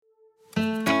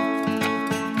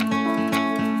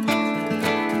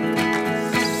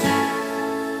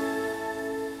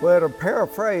Well, to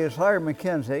paraphrase Larry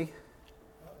McKenzie,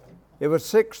 it was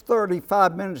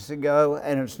 6:35 minutes ago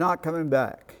and it's not coming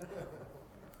back.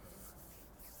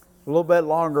 A little bit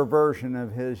longer version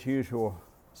of his usual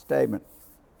statement.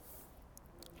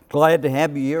 Glad to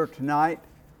have you here tonight.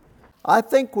 I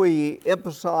think we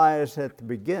emphasized at the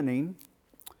beginning,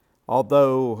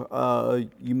 although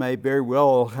you may very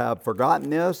well have forgotten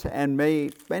this and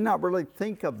may not really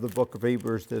think of the book of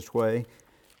Hebrews this way.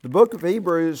 The book of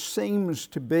Hebrews seems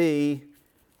to be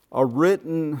a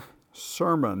written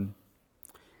sermon.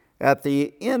 At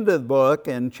the end of the book,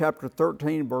 in chapter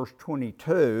 13, verse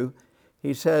 22,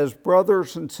 he says,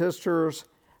 "Brothers and sisters,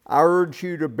 I urge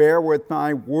you to bear with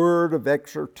my word of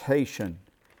exhortation."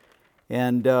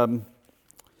 And a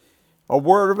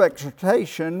word of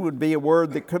exhortation would be a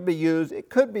word that could be used.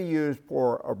 It could be used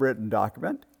for a written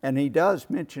document. And he does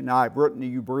mention, "I've written to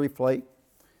you briefly."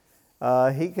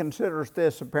 He considers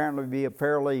this apparently to be a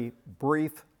fairly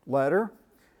brief letter.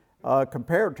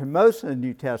 Compared to most of the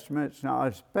New Testament, it's not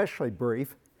especially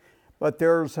brief. But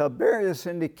there's various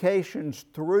indications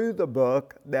through the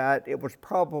book that it was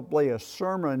probably a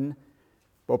sermon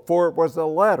before it was a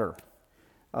letter.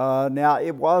 Now,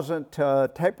 it wasn't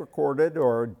tape recorded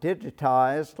or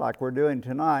digitized like we're doing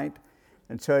tonight,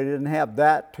 and so he didn't have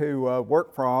that to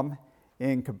work from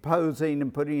in composing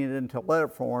and putting it into letter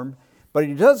form. But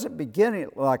he doesn't begin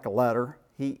it like a letter.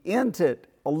 He ends it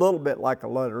a little bit like a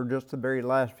letter, just the very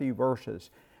last few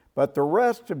verses. But the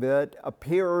rest of it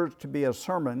appears to be a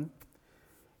sermon,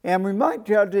 and we might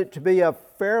judge it to be a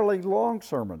fairly long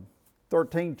sermon,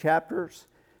 13 chapters.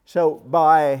 So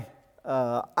by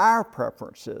our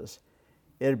preferences,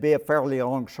 it'd be a fairly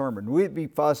long sermon. We'd be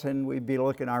fussing, we'd be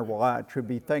looking at our watch, we'd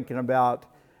be thinking about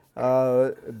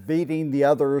beating the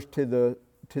others to the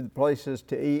places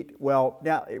to eat. Well,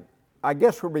 now, I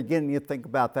guess we're beginning to think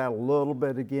about that a little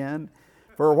bit again.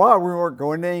 For a while, we weren't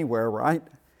going anywhere, right?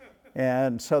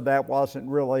 And so that wasn't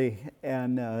really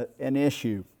an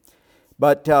issue.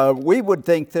 But we would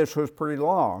think this was pretty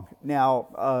long.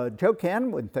 Now, Joe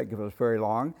Cannon wouldn't think it was very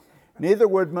long. Neither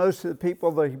would most of the people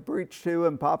that he preached to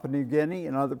in Papua New Guinea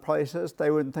and other places.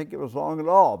 They wouldn't think it was long at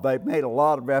all. They made a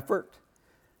lot of effort.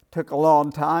 Took a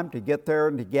long time to get there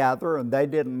and to gather, and they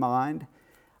didn't mind.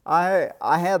 I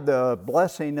had the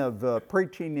blessing of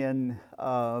preaching in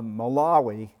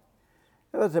Malawi.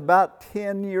 It was about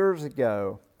 10 years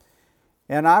ago.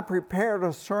 And I prepared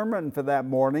a sermon for that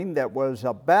morning that was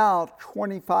about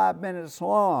 25 minutes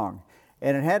long.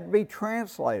 And it had to be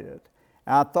translated.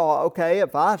 And I thought, okay,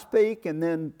 if I speak and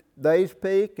then they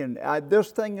speak, and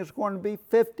this thing is going to be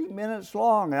 50 minutes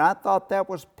long. And I thought that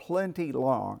was plenty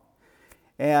long.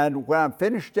 And when I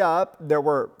finished up, there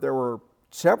were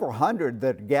several hundred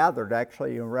that gathered,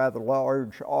 actually, in a rather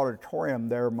large auditorium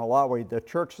there in Malawi. The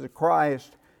Churches of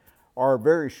Christ are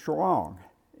very strong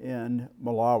in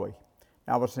Malawi.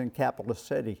 I was in Capital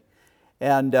City.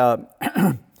 And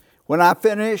when I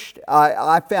finished,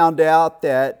 I found out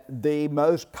that the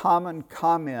most common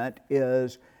comment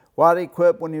is, "Why did he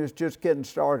quit when he was just getting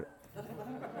started?"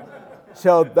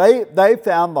 So they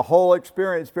found the whole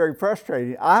experience very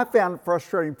frustrating. I found it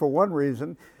frustrating for one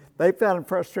reason. They found it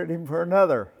frustrating for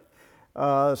another.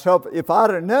 So if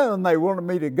I'd have known they wanted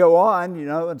me to go on,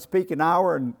 and speak an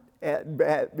hour and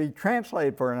be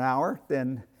translated for an hour,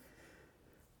 then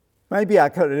maybe I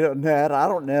could have done that. I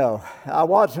don't know. I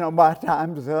wasn't on my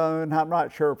time zone. I'm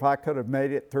not sure if I could have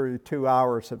made it through 2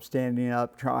 hours of standing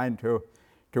up trying to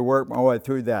work my way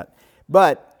through that.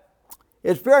 But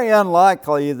it's very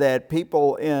unlikely that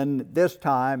people in this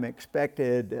time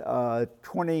expected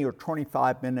 20 or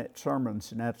 25-minute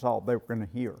sermons, and that's all they were going to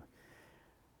hear.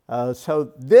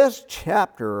 So this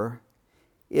chapter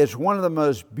is one of the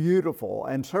most beautiful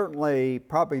and certainly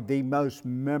probably the most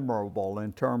memorable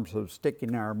in terms of sticking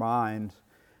in our minds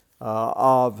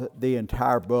of the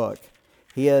entire book.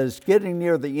 He is getting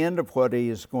near the end of what he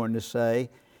is going to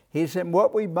say. He's in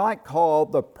what we might call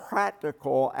the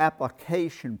practical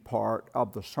application part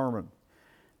of the sermon.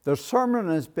 The sermon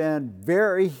has been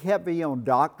very heavy on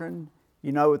doctrine,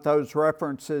 with those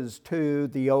references to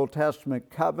the Old Testament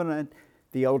covenant,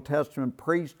 the Old Testament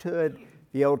priesthood,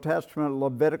 the Old Testament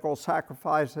Levitical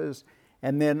sacrifices,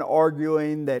 and then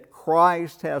arguing that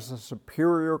Christ has a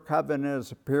superior covenant, a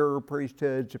superior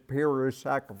priesthood, superior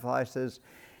sacrifices.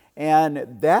 And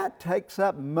that takes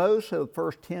up most of the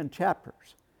first 10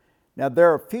 chapters. Now,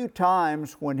 there are a few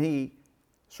times when he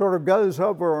sort of goes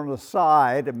over on the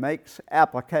side and makes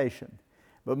application.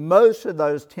 But most of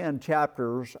those 10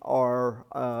 chapters are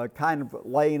kind of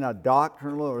laying a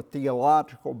doctrinal or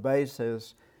theological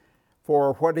basis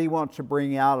for what he wants to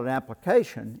bring out in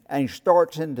application. And he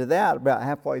starts into that about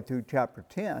halfway through chapter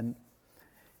 10.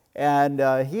 And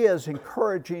he is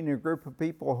encouraging a group of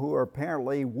people who are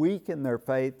apparently weak in their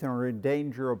faith and are in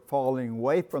danger of falling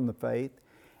away from the faith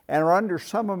and are under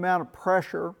some amount of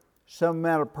pressure, some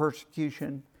amount of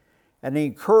persecution. And he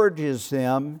encourages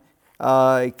them.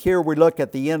 Here we look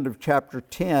at the end of chapter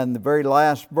 10, the very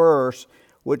last verse,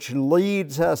 which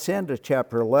leads us into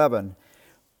chapter 11.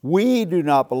 We do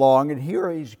not belong, and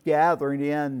here he's gathering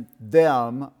in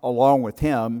them along with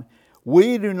him.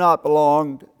 We do not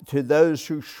belong to those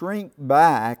who shrink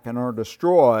back and are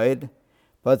destroyed,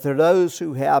 but to those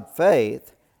who have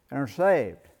faith and are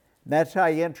saved. And that's how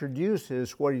he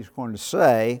introduces what he's going to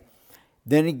say.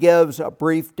 Then he gives a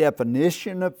brief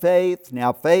definition of faith.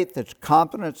 Now, faith is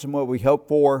confidence in what we hope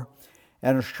for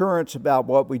and assurance about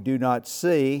what we do not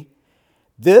see.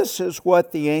 This is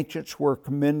what the ancients were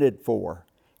commended for.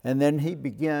 And then he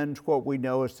begins what we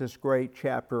know as this great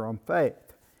chapter on faith.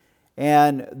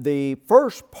 And the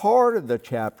first part of the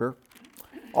chapter,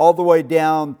 all the way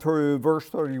down through verse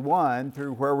 31,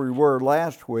 through where we were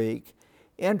last week,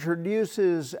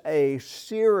 introduces a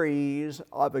series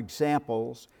of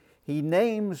examples. He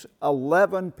names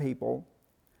 11 people,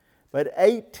 but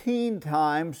 18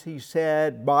 times he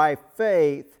said, by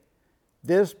faith,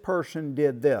 this person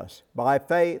did this. By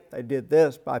faith, they did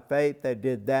this. By faith, they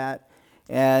did that.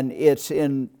 And it's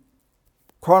in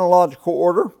chronological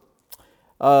order.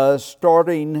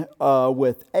 Starting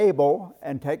with Abel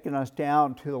and taking us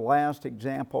down to the last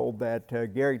example that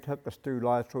Gary took us through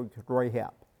last week with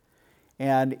Rahab.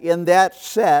 And in that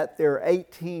set, there are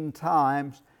 18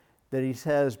 times that he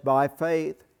says, by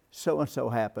faith, so-and-so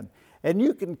happened. And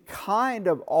you can kind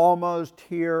of almost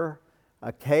hear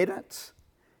a cadence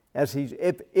as he's,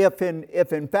 if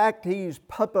in fact he's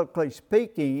publicly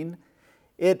speaking,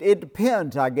 it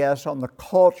depends, I guess, on the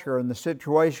culture and the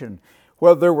situation.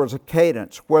 Whether there was a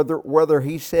cadence, whether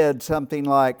he said something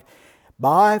like,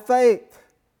 by faith,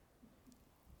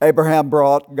 Abraham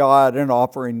brought God an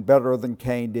offering better than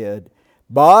Cain did.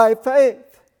 By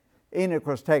faith, Enoch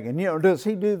was taken. Does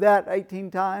he do that 18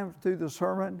 times through the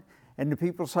sermon? And do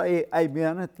people say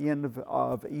amen at the end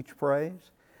of each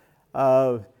phrase?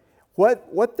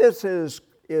 What this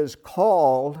is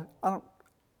called,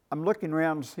 I'm looking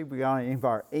around to see if we got any of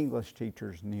our English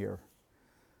teachers in here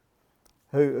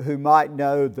who might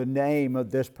know the name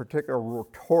of this particular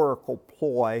rhetorical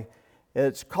ploy.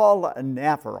 It's called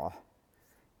anaphora.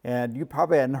 And you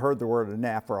probably hadn't heard the word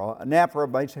anaphora.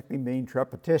 Anaphora basically means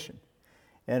repetition.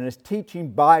 And it's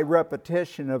teaching by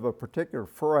repetition of a particular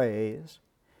phrase.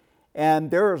 And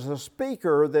there is a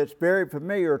speaker that's very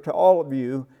familiar to all of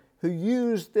you who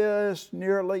used this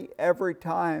nearly every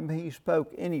time he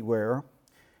spoke anywhere.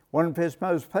 One of his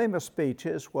most famous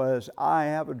speeches was, I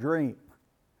have a dream.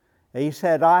 He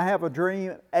said, I have a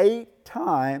dream 8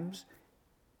 times,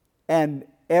 and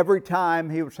every time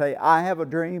he would say, I have a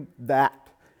dream that.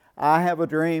 I have a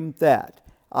dream that.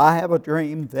 I have a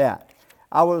dream that.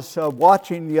 I was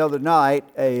watching the other night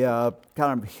a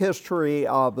kind of history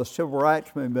of the civil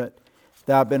rights movement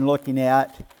that I've been looking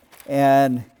at,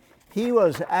 and he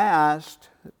was asked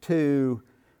to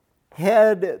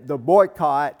head the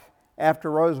boycott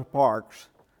after Rosa Parks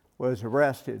was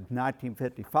arrested in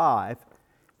 1955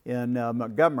 in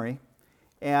Montgomery.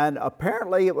 And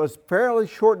apparently it was fairly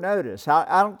short notice.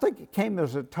 I don't think it came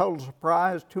as a total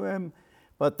surprise to him,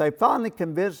 but they finally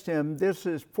convinced him, this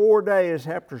is 4 days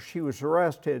after she was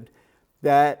arrested,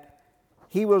 that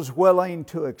he was willing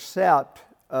to accept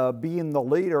being the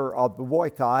leader of the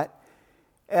boycott.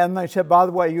 And they said, by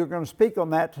the way, you're going to speak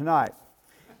on that tonight.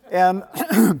 And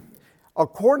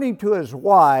according to his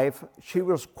wife, she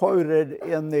was quoted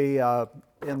in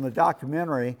the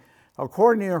documentary.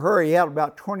 According to her, he had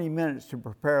about 20 minutes to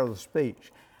prepare the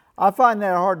speech. I find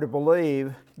that hard to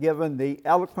believe, given the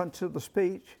eloquence of the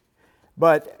speech.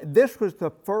 But this was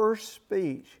the first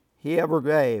speech he ever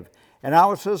gave. And I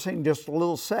was listening to just a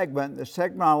little segment. The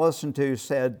segment I listened to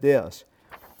said this: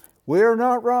 we're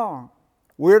not wrong.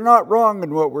 We're not wrong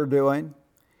in what we're doing.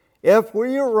 If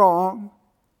we are wrong,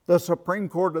 the Supreme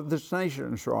Court of this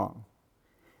nation is wrong.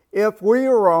 If we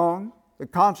are wrong, the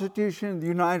Constitution of the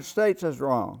United States is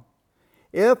wrong.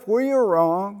 If we are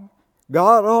wrong,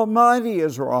 God Almighty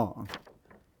is wrong.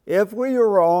 If we are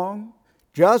wrong,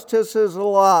 justice is a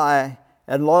lie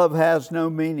and love has no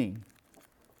meaning.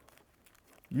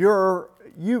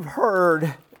 You've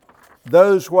heard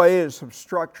those ways of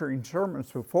structuring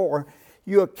sermons before.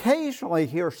 You occasionally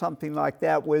hear something like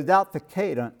that without the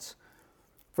cadence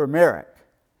from Eric.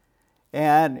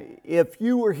 And if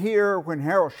you were here when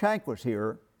Harold Shank was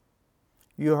here,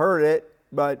 you heard it,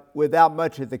 but without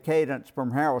much of the cadence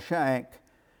from Harold Shank,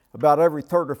 about every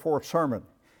third or fourth sermon.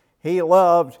 He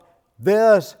loved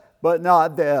this, but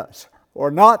not this.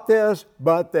 or not this,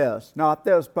 but this, not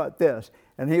this, but this.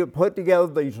 And he would put together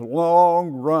these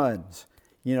long runs,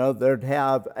 that'd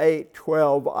have 8,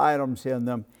 12 items in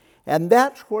them. And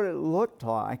that's what it looked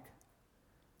like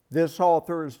this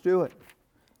author is doing.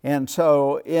 And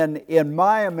so in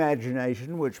my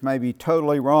imagination, which may be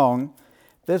totally wrong,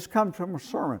 this comes from a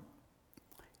sermon.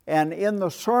 And in the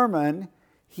sermon,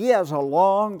 he has a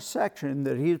long section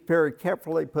that he's very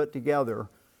carefully put together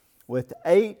with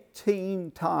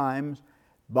 18 times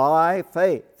by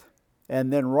faith.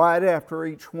 And then right after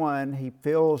each one, he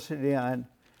fills it in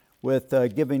with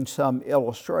giving some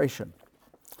illustration.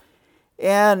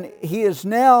 And he is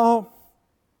now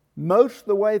most of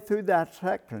the way through that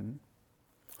section.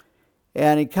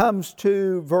 And he comes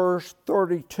to verse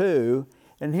 32.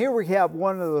 And here we have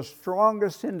one of the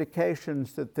strongest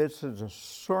indications that this is a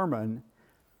sermon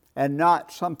and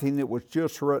not something that was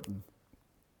just written.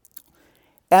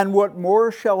 And what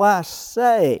more shall I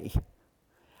say?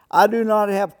 I do not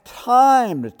have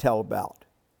time to tell about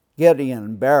Gideon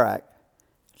and Barak,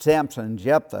 Samson and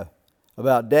Jephthah,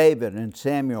 about David and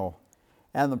Samuel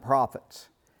and the prophets.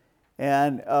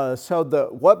 And so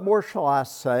what more shall I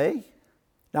say?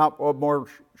 Not what more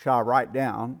shall I write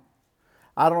down.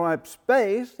 I don't have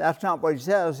space. That's not what he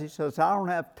says. He says, I don't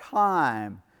have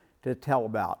time to tell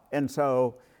about. And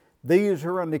so these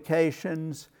are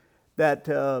indications that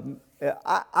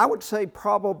I would say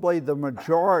probably the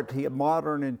majority of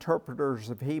modern interpreters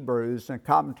of Hebrews and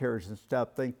commentaries and stuff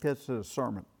think this is a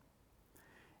sermon.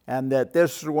 And that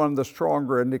this is one of the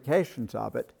stronger indications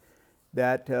of it,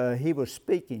 that he was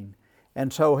speaking.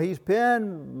 And so he's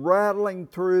been rattling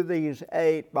through these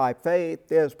 8 by faith,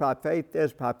 this, by faith,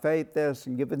 this, by faith, this,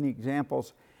 and giving the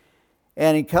examples.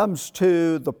 And he comes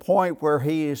to the point where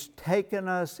he's taken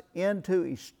us into,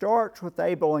 he starts with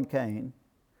Abel and Cain,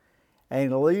 and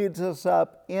he leads us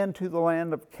up into the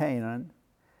land of Canaan.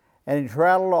 And he's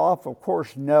rattled off, of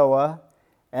course, Noah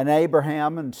and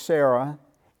Abraham and Sarah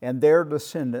and their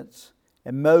descendants,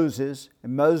 and Moses'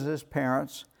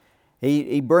 parents.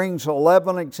 He brings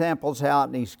 11 examples out,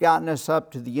 and he's gotten us up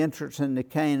to the entrance into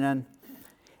Canaan.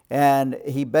 And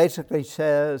he basically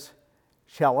says,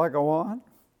 shall I go on?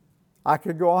 I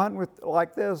could go on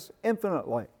like this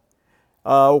infinitely.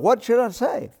 What should I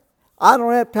say? I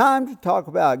don't have time to talk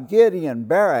about Gideon,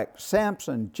 Barak,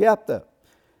 Samson, Jephthah,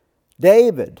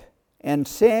 David, and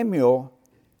Samuel,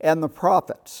 and the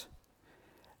prophets.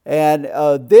 And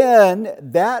then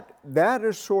that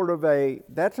is sort of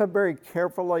that's a very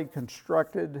carefully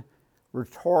constructed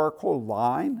rhetorical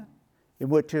line in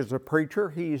which, as a preacher,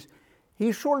 he's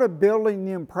sort of building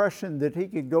the impression that he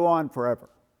could go on forever.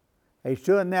 He's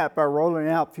doing that by rolling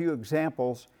out a few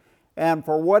examples, and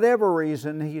for whatever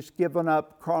reason, he's given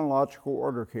up chronological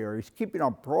order here. He's keeping a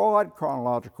broad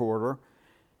chronological order.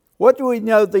 What do we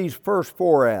know these first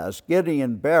 4 as?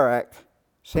 Gideon, Barak,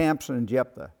 Samson, and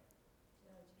Jephthah.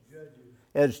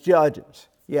 As judges,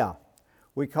 yeah.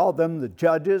 We call them the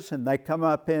judges, and they come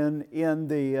up in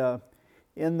the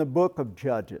book of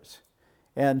Judges.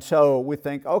 And so we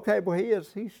think, okay, well,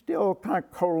 he's still kind of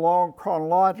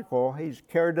chronological. He's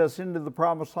carried us into the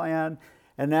promised land,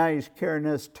 and now he's carrying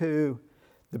us to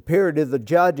the period of the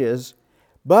Judges.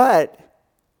 But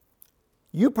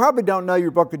you probably don't know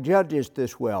your book of Judges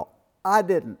this well. I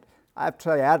didn't. I have to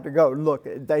say, I had to go and look.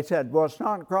 They said, well, it's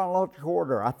not in chronological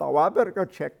order. I thought, well, I better go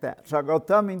check that. So I go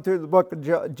thumbing through the book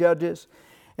of Judges.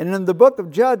 And in the book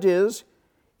of Judges,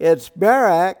 it's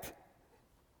Barak.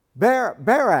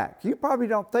 You probably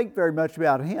don't think very much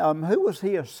about him. Who was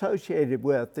he associated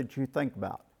with that you think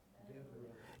about?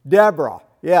 Deborah.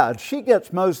 Yeah, she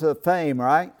gets most of the fame,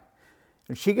 right?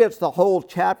 And she gets the whole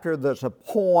chapter that's a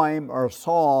poem or a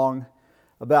song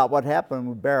about what happened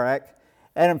with Barak.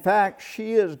 And in fact,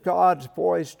 she is God's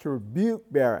voice to rebuke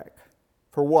Barak.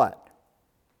 For what?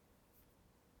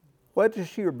 What does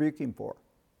she rebuke him for?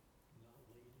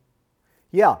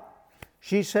 Yeah.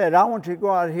 She said, I want you to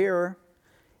go out here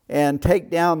and take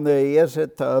down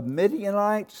the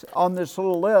Midianites on this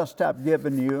little list I've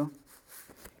given you.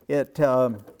 It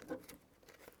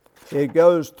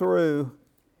goes through,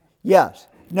 yes.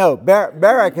 No,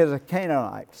 Barak is a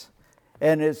Canaanite.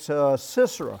 And it's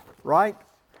Sisera, right?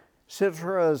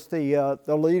 Sisera is the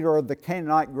leader of the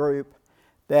Canaanite group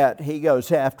that he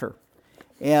goes after.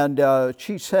 And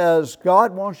she says,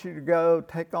 God wants you to go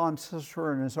take on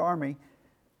Sisera and his army.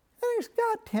 And he's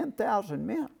got 10,000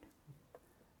 men.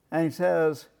 And he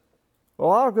says,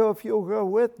 well, I'll go if you'll go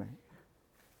with me.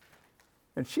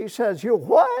 And she says, you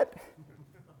what?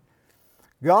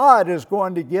 God is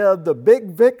going to give the big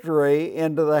victory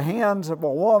into the hands of a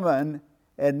woman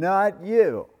and not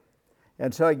you.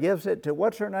 And so he gives it to,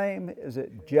 what's her name? Is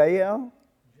it Jael?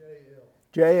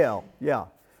 Jael, yeah.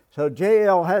 So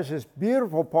Jael has this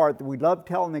beautiful part that we love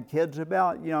telling the kids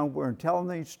about. You know, we're telling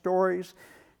these stories.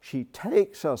 She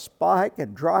takes a spike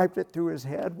and drives it through his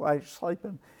head while he's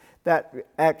sleeping. That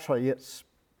actually, it's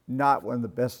not one of the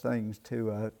best things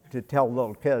to tell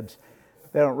little kids.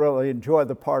 They don't really enjoy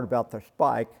the part about the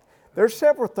spike. There's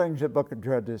several things in the book of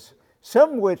Judges,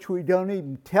 some of which we don't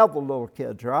even tell the little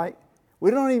kids, right?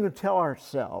 We don't even tell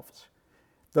ourselves.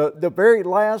 The very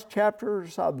last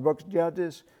chapters of the book of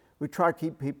Judges, we try to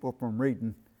keep people from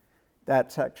reading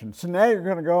that section. So now you're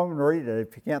going to go home and read it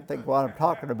if you can't think what I'm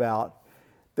talking about.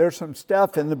 There's some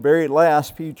stuff in the very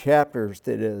last few chapters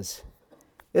that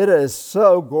it is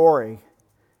so gory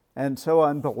and so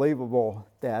unbelievable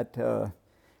that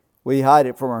we hide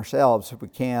it from ourselves if we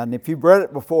can. If you've read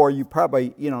it before, you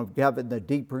probably, have it in the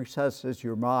deep recesses of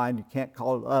your mind. You can't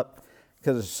call it up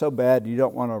because it's so bad you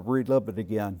don't want to relive it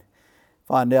again.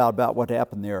 Find out about what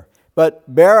happened there. But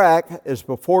Barak is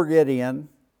before Gideon.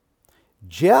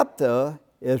 Jephthah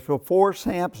is before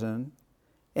Samson.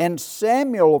 And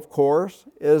Samuel, of course,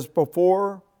 is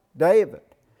before David.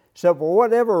 So for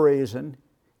whatever reason,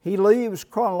 he leaves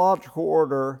chronological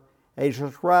order. He's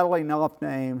just rattling off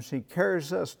names. He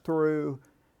carries us through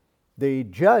the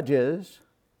Judges.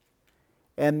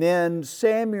 And then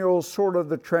Samuel's sort of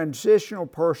the transitional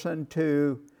person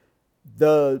to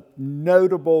the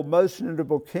most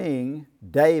notable king,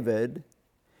 David.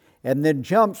 And then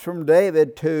jumps from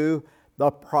David to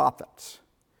the prophets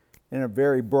in a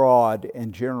very broad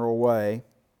and general way.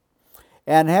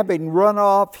 And having run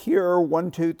off here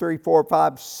 1, 2, 3, 4,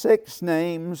 5, 6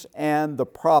 names and the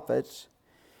prophets,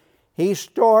 he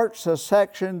starts a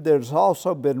section that has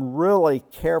also been really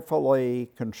carefully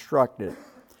constructed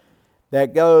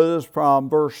that goes from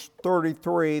verse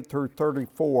 33 through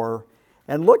 34.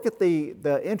 And look at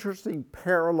the interesting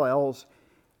parallels.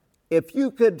 If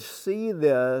you could see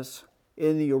this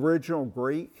in the original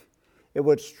Greek, it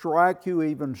would strike you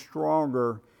even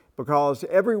stronger because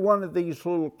every one of these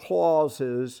little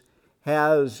clauses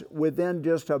has within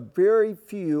just a very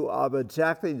few of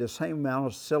exactly the same amount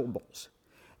of syllables.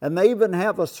 And they even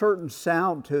have a certain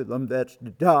sound to them that's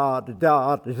da, da,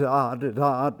 da, da, da,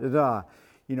 da, da, da,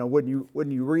 when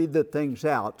you read the things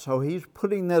out. So he's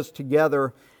putting this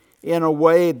together in a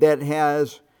way that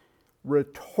has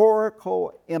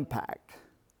rhetorical impact.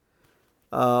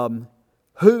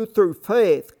 Who through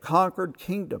faith conquered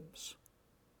kingdoms.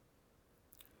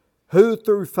 Who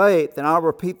through faith, and I'll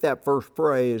repeat that first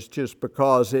phrase just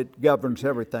because it governs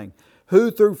everything.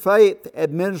 Who through faith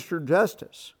administered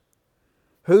justice.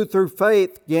 Who through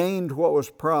faith gained what was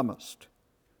promised.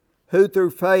 Who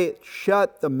through faith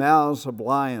shut the mouths of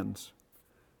lions.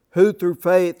 Who through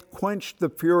faith quenched the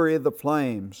fury of the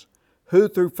flames. Who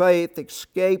through faith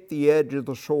escaped the edge of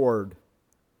the sword.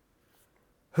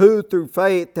 Who through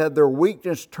faith had their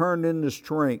weakness turned into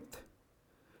strength.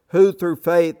 Who through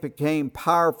faith became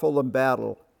powerful in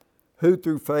battle. Who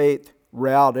through faith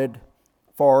routed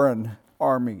foreign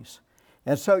armies.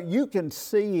 And so you can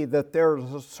see that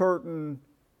there's a certain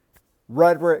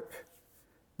rhetoric.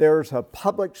 There's a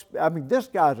this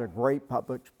guy's a great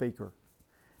public speaker.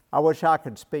 I wish I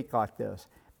could speak like this.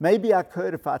 Maybe I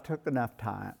could if I took enough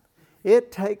time.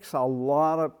 It takes a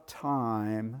lot of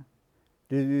time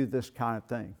to do this kind of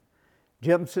thing.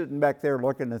 Jim's sitting back there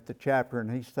looking at the chapter and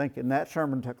he's thinking that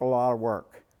sermon took a lot of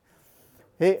work.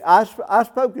 I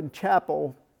spoke in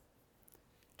chapel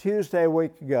Tuesday a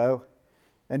week ago,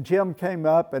 and Jim came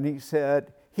up and he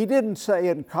said, he didn't say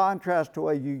in contrast to the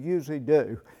way you usually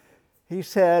do. He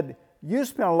said, you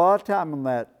spent a lot of time on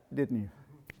that, didn't you?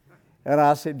 And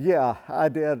I said, yeah, I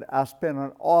did. I spent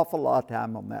an awful lot of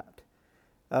time on that.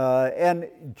 And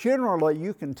generally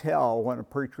you can tell when a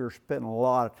preacher spent a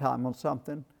lot of time on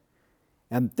something.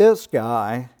 And this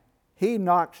guy, he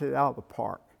knocks it out of the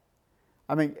park.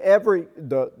 I mean,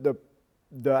 the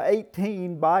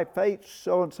 18 by faith,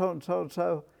 so and so and so and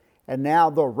so, and now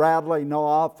the rattling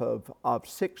off of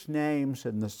 6 names,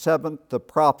 and the 7th, the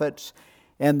prophets,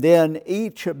 and then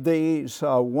each of these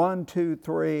 1, 2,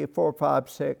 3, 4, 5,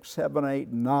 6, 7,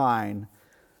 8, 9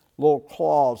 little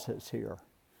clauses here,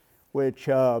 which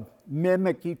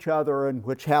mimic each other and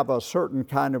which have a certain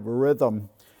kind of a rhythm.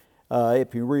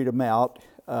 If you read them out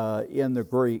in the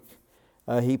Greek,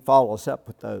 he follows up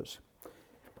with those.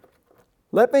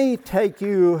 Let me take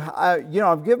you,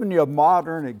 I've given you a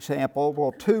modern example,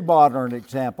 well, 2 modern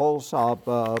examples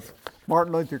of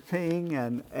Martin Luther King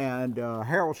and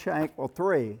Harold Shank, well,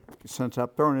 3, since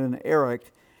I've thrown in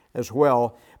Eric as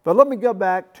well. But let me go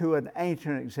back to an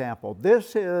ancient example.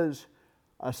 This is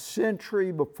a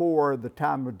century before the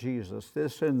time of Jesus.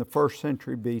 This is in the 1st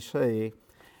century BC.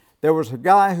 There was a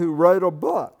guy who wrote a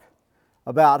book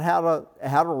about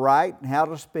how to write and how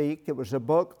to speak. It was a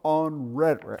book on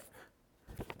rhetoric.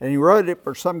 And he wrote it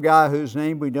for some guy whose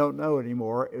name we don't know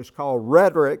anymore. It was called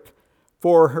Rhetoric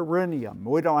for Herenium.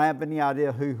 We don't have any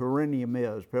idea who Herenium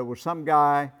is, but it was some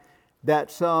guy that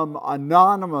some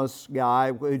anonymous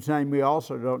guy, whose name we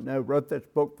also don't know, wrote this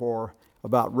book for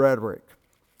about rhetoric.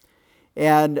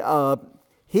 And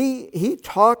he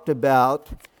talked about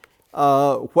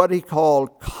what he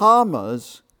called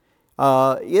commas.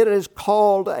 It is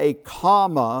called a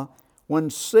comma when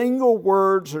single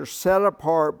words are set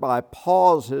apart by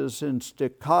pauses in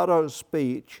staccato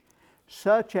speech,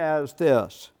 such as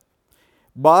this: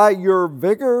 by your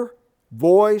vigor,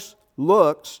 voice,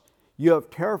 looks, you have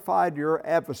terrified your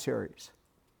adversaries.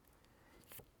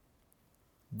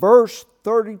 Verse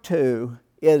 32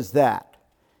 is that.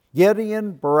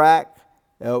 Gideon, Barak.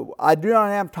 I do not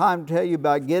have time to tell you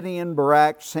about Gideon,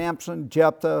 Barak, Samson,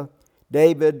 Jephthah,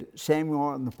 David,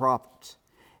 Samuel, and the prophets.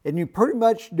 And you pretty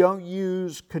much don't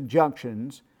use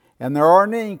conjunctions, and there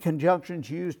aren't any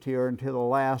conjunctions used here until the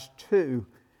last two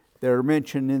that are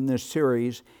mentioned in this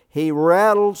series. He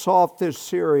rattles off this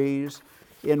series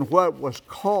in what was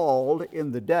called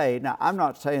in the day. Now, I'm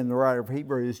not saying the writer of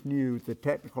Hebrews knew the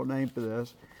technical name for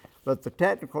this, but the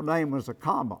technical name was a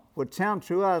comma, which sounds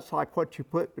to us like what you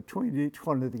put between each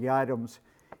one of the items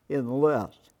in the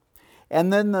list.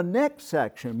 And then the next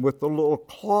section with the little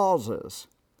clauses,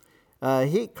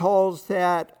 he calls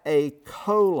that a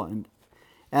colon.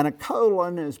 And a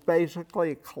colon is basically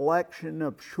a collection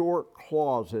of short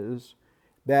clauses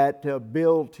that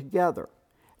build together.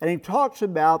 And he talks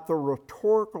about the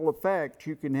rhetorical effect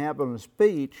you can have on a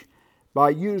speech by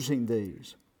using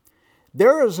these.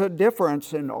 There is a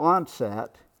difference in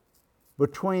onset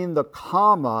between the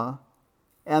comma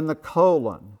and the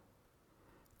colon.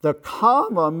 The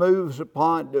colon moves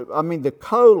upon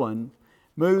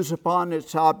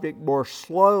its object more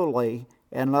slowly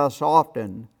and less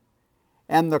often,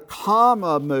 and the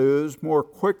comma moves more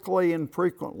quickly and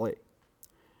frequently.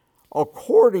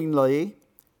 Accordingly,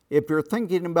 if you're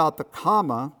thinking about the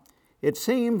comma, it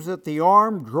seems that the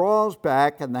arm draws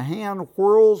back and the hand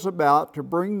whirls about to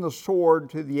bring the sword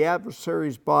to the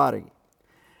adversary's body,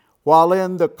 while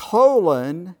in the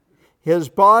colon, his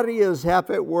body is, as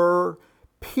it were,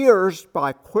 pierced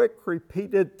by quick,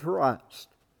 repeated thrusts.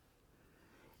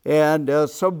 And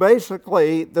so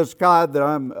basically, this guy that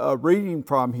I'm reading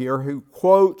from here, who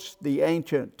quotes the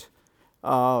ancient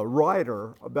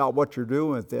writer about what you're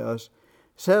doing with this,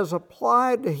 says,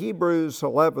 applied to Hebrews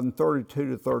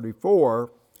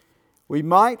 11:32-34, we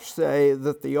might say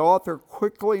that the author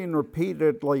quickly and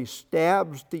repeatedly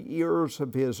stabs the ears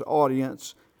of his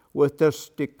audience with the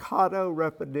staccato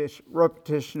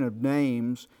repetition of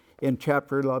names in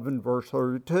chapter 11, verse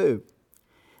 32.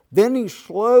 Then he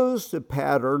slows the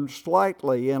pattern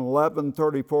slightly in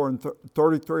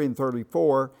 11:33 and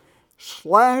 34,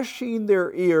 slashing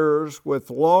their ears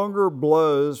with longer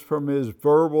blows from his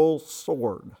verbal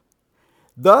sword.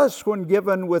 Thus, when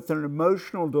given with an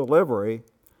emotional delivery,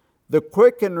 the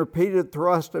quick and repeated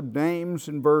thrust of names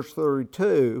in verse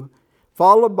 32,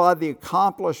 followed by the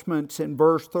accomplishments in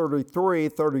verse 33,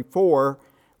 34,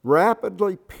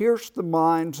 rapidly pierced the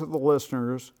minds of the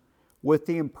listeners with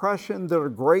the impression that a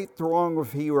great throng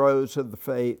of heroes of the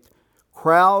faith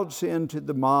crowds into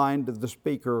the mind of the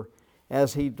speaker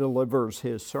as he delivers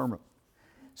his sermon.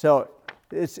 So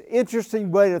it's an interesting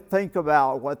way to think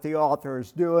about what the author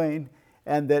is doing,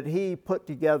 and that he put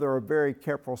together a very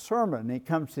careful sermon. He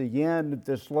comes to the end of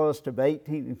this list of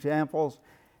 18 examples.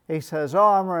 He says,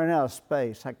 I'm running out of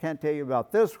space. I can't tell you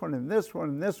about this one and this one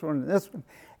and this one and this one.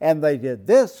 And they did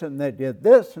this and they did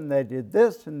this and they did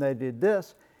this and they did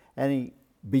this. And he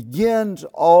begins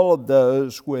all of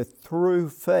those with through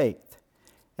faith,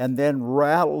 and then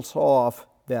rattles off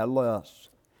that list.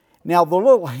 Now, the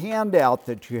little handout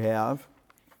that you have,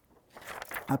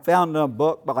 I found in a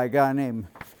book by a guy named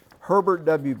Herbert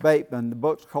W. Bateman. The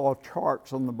book's called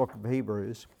Charts on the Book of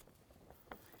Hebrews.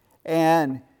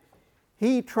 And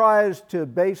he tries to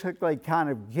basically kind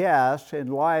of guess, in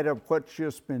light of what's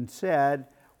just been said,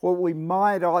 what we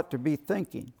might ought to be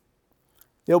thinking.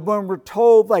 That when we're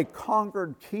told they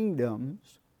conquered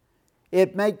kingdoms,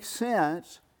 it makes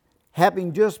sense,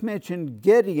 having just mentioned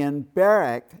Gideon,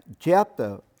 Barak,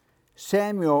 Jephthah,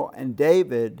 Samuel, and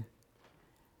David,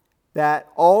 that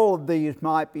all of these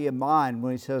might be in mind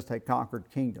when he says they conquered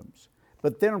kingdoms.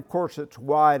 But then, of course, it's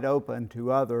wide open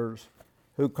to others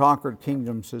who conquered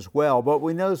kingdoms as well. But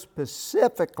we know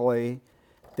specifically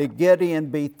that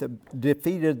Gideon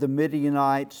defeated the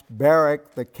Midianites,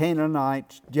 Barak the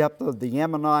Canaanites, Jephthah the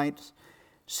Ammonites,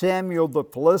 Samuel the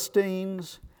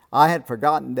Philistines. I had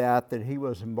forgotten that he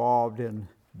was involved in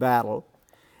battle.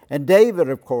 And David,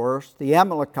 of course, the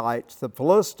Amalekites, the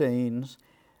Philistines,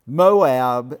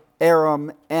 Moab,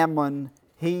 Aram, Ammon,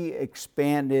 he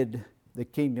expanded the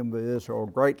kingdom of Israel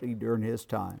greatly during his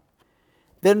time.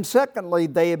 Then secondly,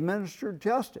 they administered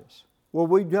justice. Well,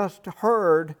 we just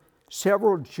heard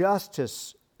several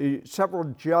judges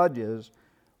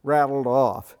rattled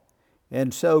off.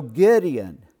 And so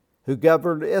Gideon, who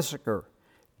governed Issachar,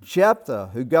 Jephthah,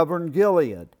 who governed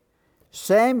Gilead,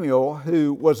 Samuel,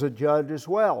 who was a judge as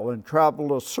well and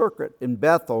traveled a circuit in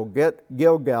Bethel,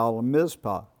 Gilgal, and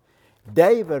Mizpah.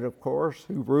 David, of course,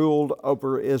 who ruled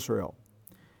over Israel.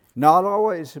 Not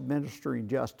always administering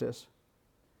justice,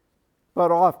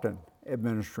 but often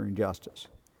administering justice.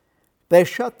 They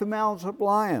shut the mouths of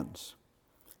lions.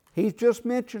 He's just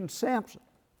mentioned Samson.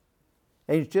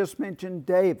 He's just mentioned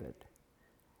David.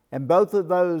 And both of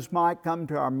those might come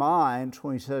to our minds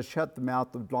when he says shut the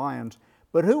mouth of lions.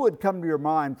 But who would come to your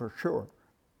mind for sure?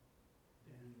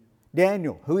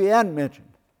 Daniel, who he hadn't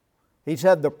mentioned. He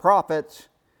said the prophets,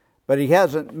 but he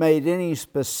hasn't made any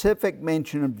specific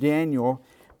mention of Daniel.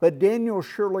 But Daniel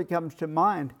surely comes to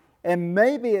mind. And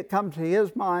maybe it comes to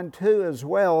his mind too as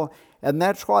well. And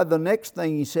that's why the next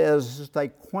thing he says is they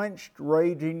quenched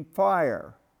raging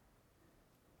fire.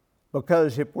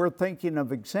 Because if we're thinking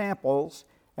of examples,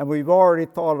 and we've already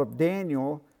thought of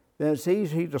Daniel, then it's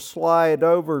easy to slide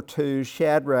over to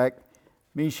Shadrach,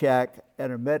 Meshach,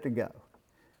 and Abednego,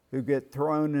 who get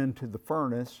thrown into the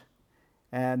furnace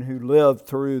and who live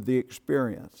through the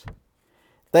experience.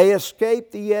 They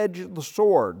escaped the edge of the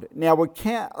sword. Now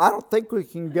I don't think we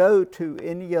can go to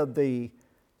any of the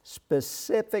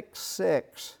specific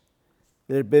 6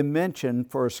 that have been mentioned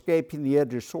for escaping the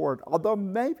edge of the sword, although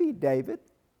maybe David,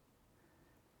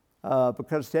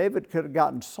 because David could have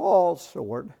gotten Saul's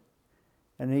sword,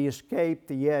 and he escaped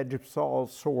the edge of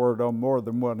Saul's sword on more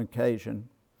than one occasion.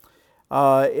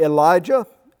 Elijah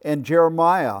and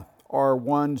Jeremiah are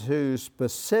ones who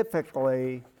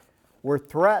specifically were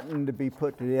threatened to be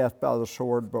put to death by the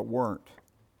sword, but weren't.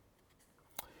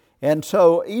 And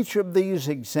so each of these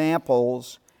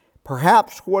examples,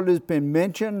 perhaps what has been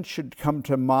mentioned should come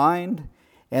to mind,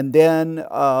 and then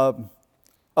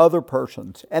other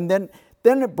persons. And then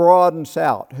it broadens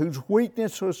out, whose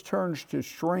weakness was turned to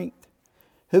strength,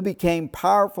 who became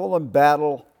powerful in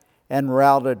battle and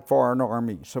routed foreign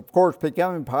armies. Of course,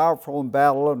 becoming powerful in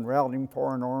battle and routing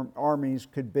foreign armies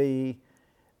could be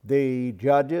the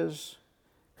judges,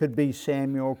 could be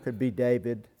Samuel, could be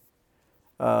David,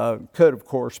 could, of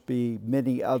course, be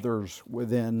many others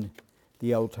within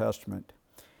the Old Testament.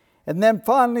 And then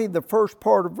finally, the first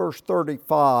part of verse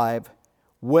 35,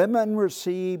 women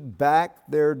receive back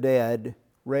their dead,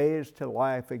 raised to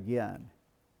life again.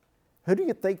 Who do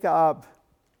you think of?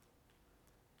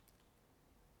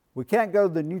 We can't go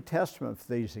to the New Testament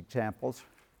for these examples.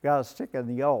 We've got to stick in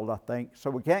the Old, I think. So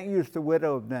we can't use the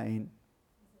widow of Nain.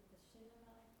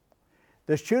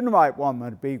 The Shunammite woman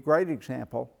would be a great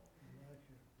example.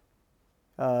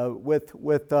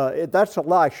 That's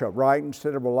Elisha, right,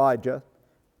 instead of Elijah.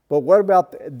 But what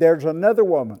about, there's another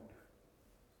woman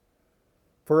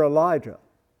for Elijah.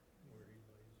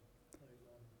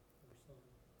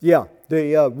 Yeah,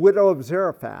 the widow of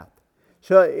Zarephath.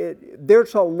 So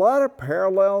there's a lot of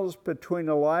parallels between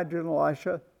Elijah and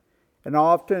Elisha. And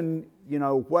often,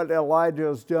 what Elijah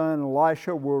has done,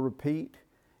 Elisha will repeat,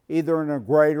 either in a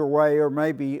greater way or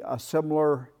maybe a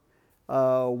similar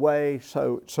way.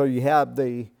 So you have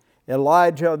the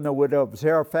Elijah and the widow of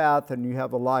Zarephath, and you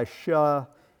have Elisha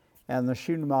and the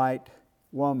Shunammite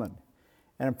woman.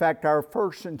 And in fact, our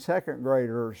first and second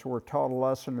graders were taught a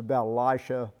lesson about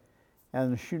Elisha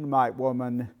and the Shunammite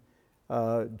woman.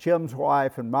 Jim's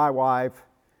wife and my wife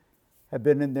have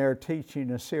been in there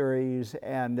teaching a series,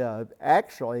 and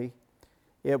actually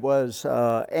it was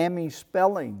Amy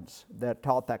Spellings that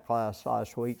taught that class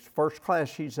last week. First class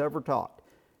she's ever taught.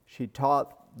 She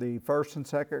taught the first and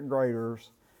second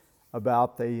graders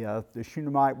about the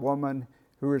Shunammite woman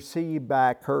who received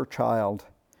back her child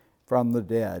from the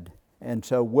dead. And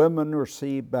so women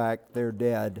receive back their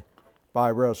dead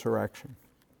by resurrection.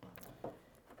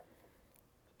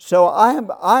 So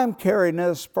I'm carrying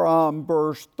this from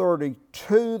verse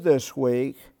 32 this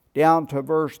week down to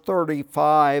verse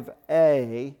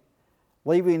 35a,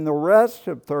 leaving the rest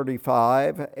of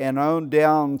 35 and on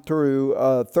down through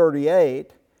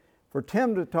 38 for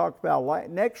Tim to talk about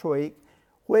next week,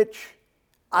 which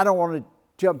I don't want to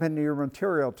jump into your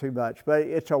material too much, but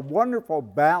it's a wonderful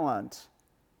balance,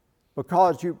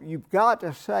 because you've got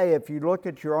to say, if you look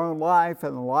at your own life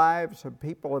and the lives of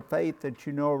people of faith that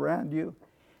you know around you,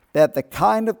 that the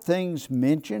kind of things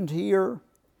mentioned here,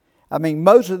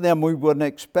 most of them we wouldn't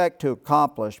expect to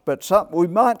accomplish, but we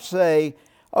might say,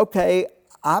 okay,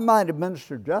 I might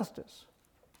administer justice.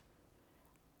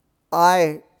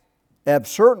 I have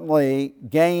certainly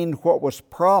gained what was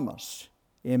promised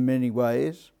in many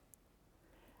ways.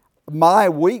 My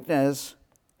weakness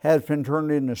has been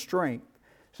turned into strength.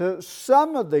 So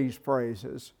some of these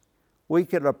phrases we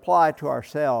could apply to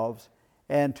ourselves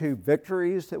and to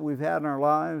victories that we've had in our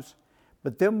lives.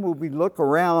 But then when we look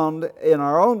around in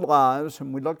our own lives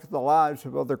and we look at the lives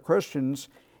of other Christians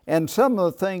and some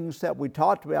of the things that we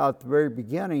talked about at the very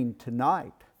beginning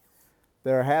tonight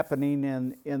that are happening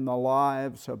in the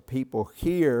lives of people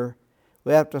here,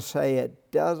 we have to say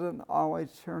it doesn't always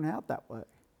turn out that way.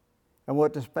 And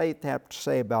what does faith have to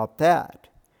say about that?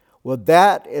 Well,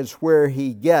 that is where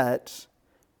he gets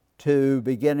to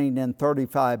beginning in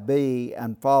 35b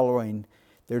and following.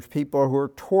 There's people who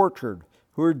are tortured,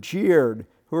 who are jeered,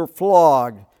 who are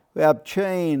flogged, who have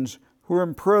chains, who are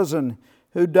in prison,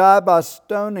 who die by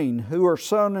stoning, who are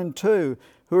sown in two,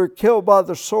 who are killed by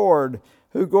the sword,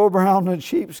 who go around in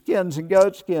sheepskins and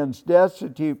goatskins,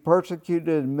 destitute,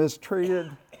 persecuted, and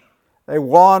mistreated. They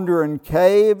wander in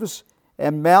caves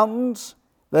and mountains.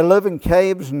 They live in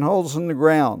caves and holes in the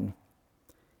ground.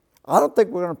 I don't think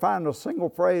we're going to find a single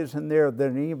phrase in there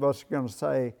that any of us are going to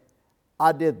say,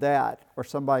 I did that, or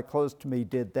somebody close to me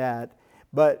did that.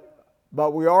 But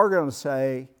we are going to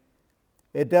say,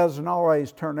 it doesn't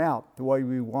always turn out the way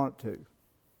we want it to,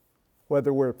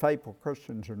 whether we're faithful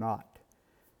Christians or not.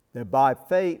 That by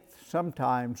faith,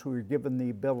 sometimes we're given the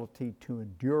ability to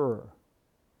endure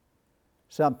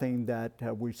something that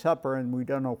we suffer and we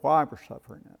don't know why we're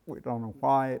suffering it. We don't know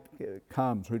why it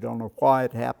comes. We don't know why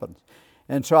it happens.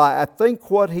 And so I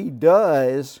think what he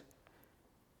does,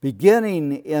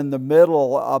 beginning in the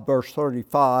middle of verse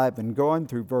 35 and going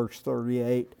through verse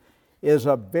 38, is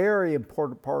a very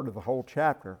important part of the whole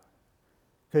chapter.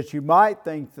 Because you might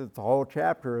think that the whole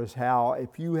chapter is how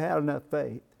if you had enough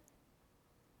faith,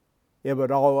 it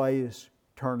would always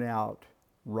turn out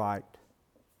right.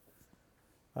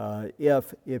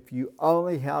 If you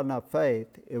only had enough faith,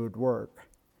 it would work.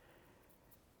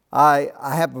 I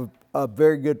have a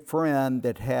very good friend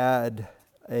that had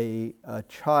a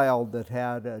child that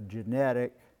had a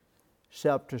genetic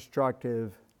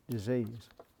self-destructive disease.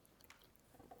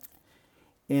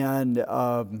 And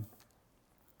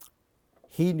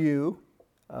he knew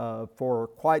for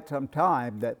quite some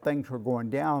time that things were going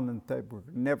down and they were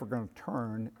never going to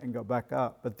turn and go back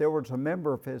up. But there was a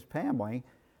member of his family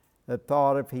that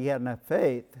thought if he had enough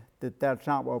faith that that's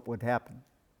not what would happen.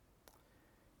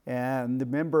 And the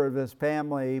member of his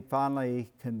family finally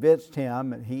convinced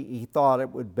him, and he thought it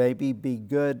would maybe be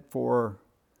good for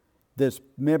this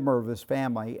member of his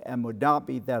family and would not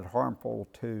be that harmful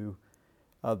to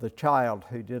the child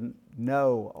who didn't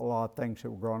know a lot of things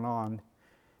that were going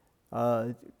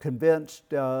on. Convinced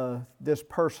this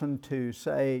person to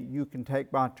say, you can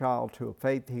take my child to a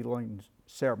faith healing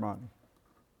ceremony.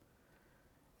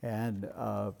 And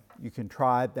you can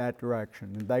try it that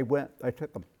direction. And they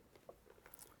took them.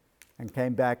 And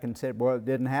came back and said, well, it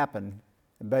didn't happen.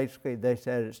 And basically they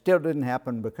said, it still didn't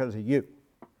happen because of you.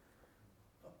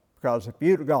 Because if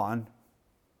you'd have gone,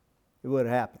 it would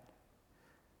have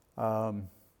happened.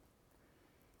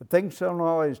 But things don't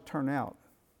always turn out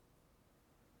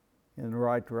in the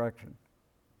right direction.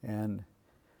 And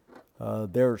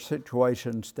there are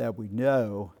situations that we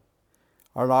know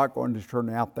are not going to turn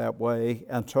out that way.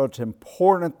 And so it's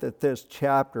important that this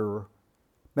chapter,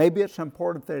 maybe it's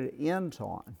important that it ends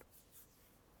on.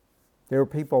 There are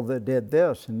people that did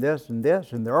this and this and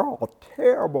this, and they're all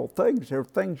terrible things. They're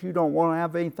things you don't want to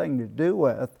have anything to do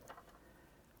with,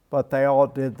 but they all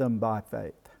did them by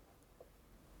faith.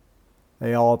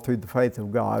 They all, through the faith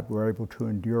of God, were able to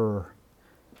endure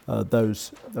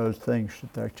those things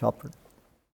that they suffered.